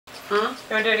Hmm? You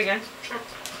wanna do it again? Sure.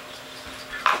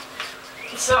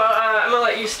 So, I'm gonna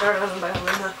let you start on the violin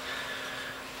now.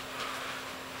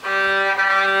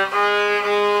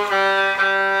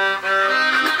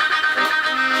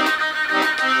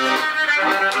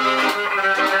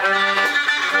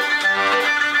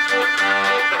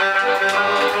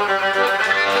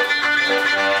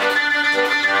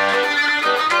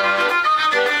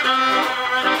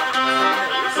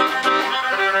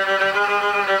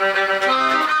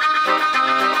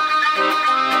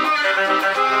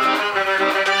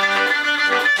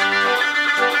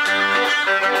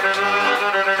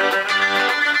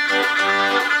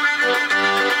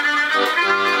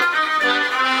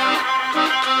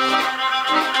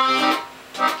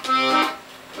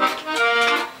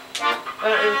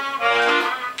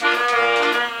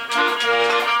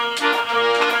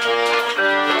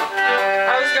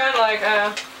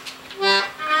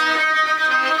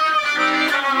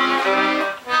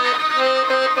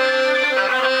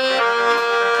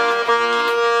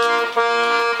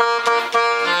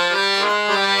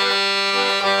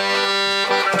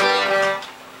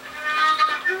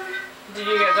 Did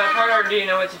you get that part, or do you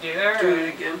know what to do there? Do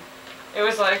it again. It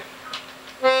was like...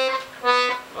 Wait.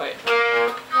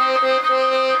 Oh.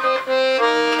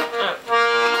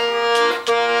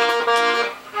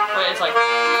 Wait, it's like...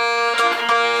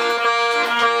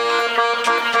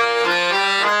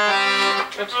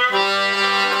 Oops.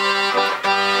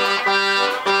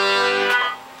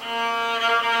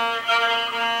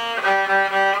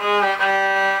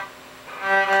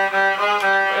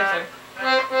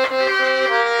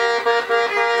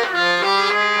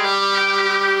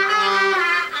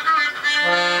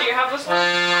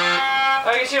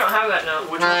 You don't have that now.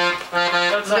 Which one?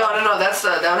 That's, no. That's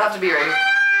that would have to be right here.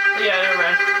 Yeah, never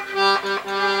mind.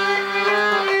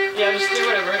 Yeah, just do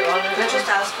whatever you want. Can I just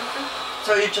ask something?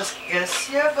 So you just guess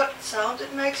here what sound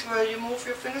it makes where you move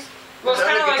your fingers? Well, it's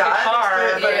kind of like a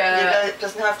guitar. But yeah. It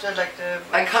doesn't have to like the...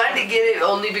 I kind of get it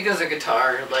only because of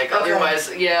guitar. Like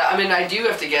otherwise, yeah. I mean, I do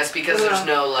have to guess because there's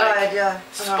no like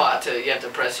spot to. You have to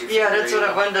press your finger. Yeah, that's what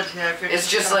I wondered here. If it's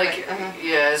just like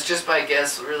yeah, it's just by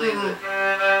guess really. Yeah.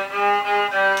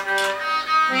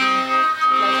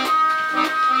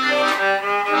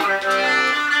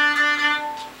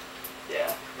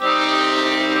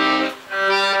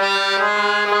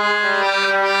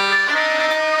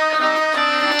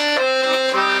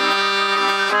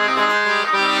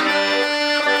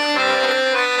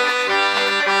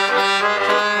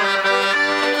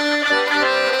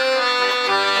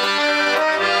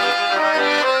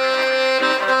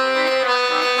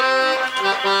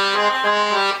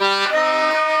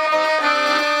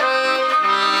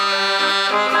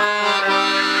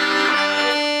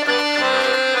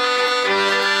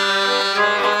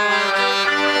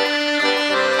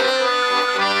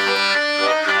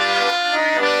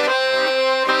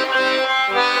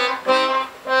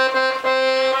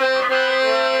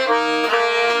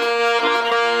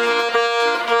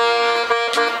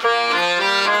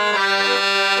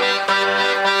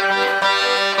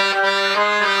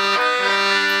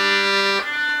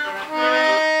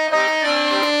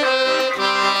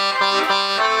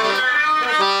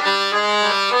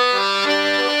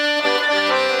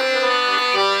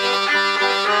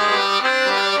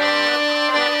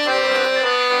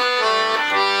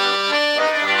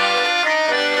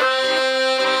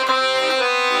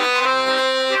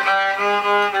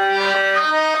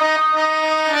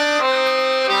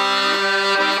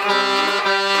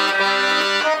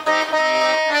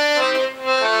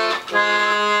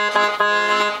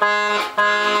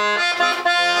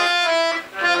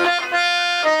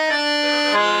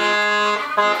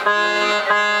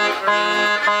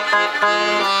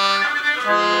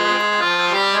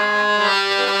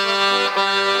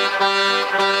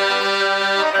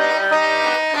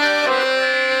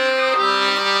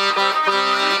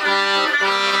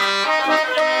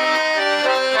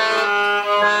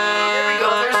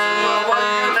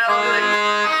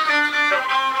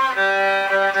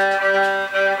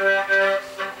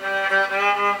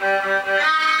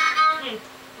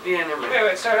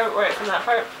 Start over right from that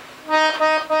part.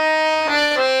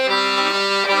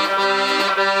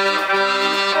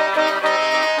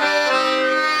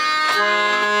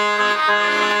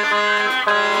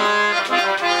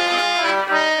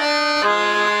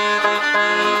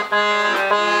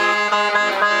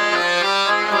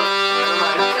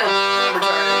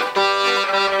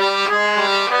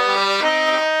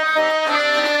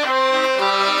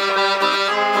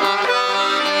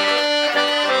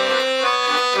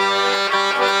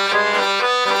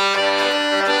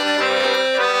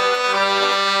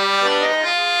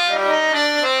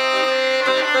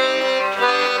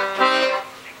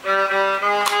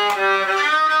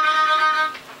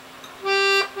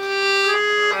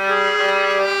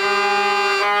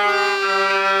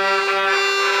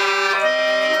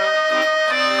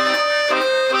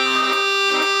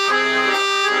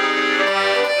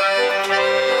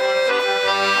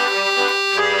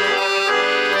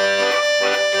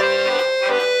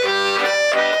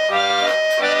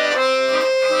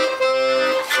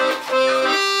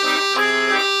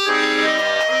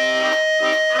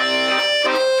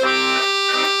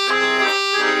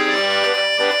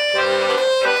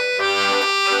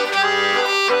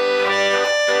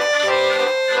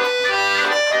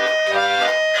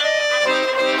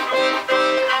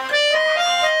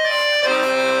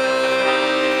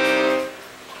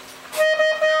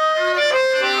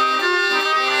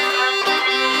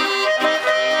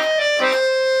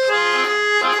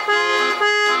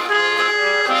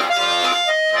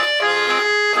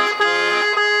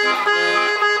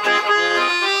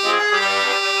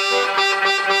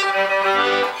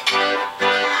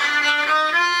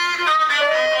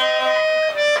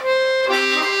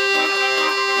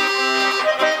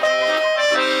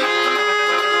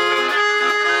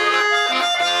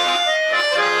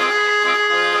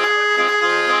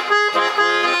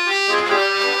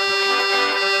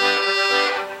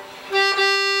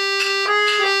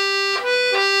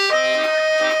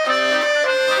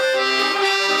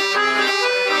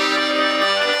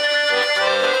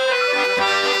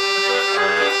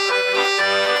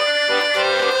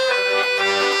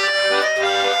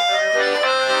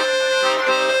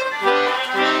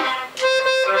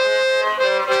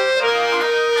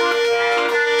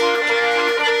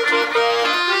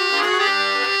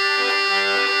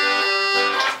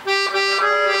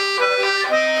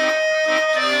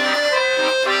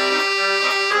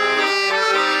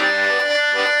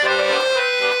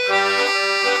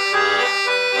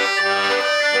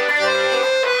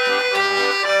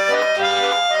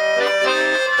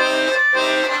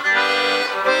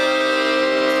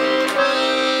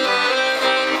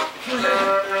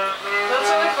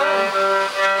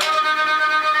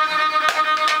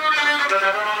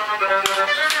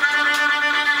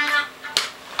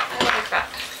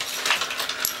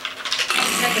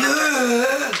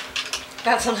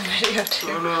 That's on the video too.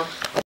 I don't know.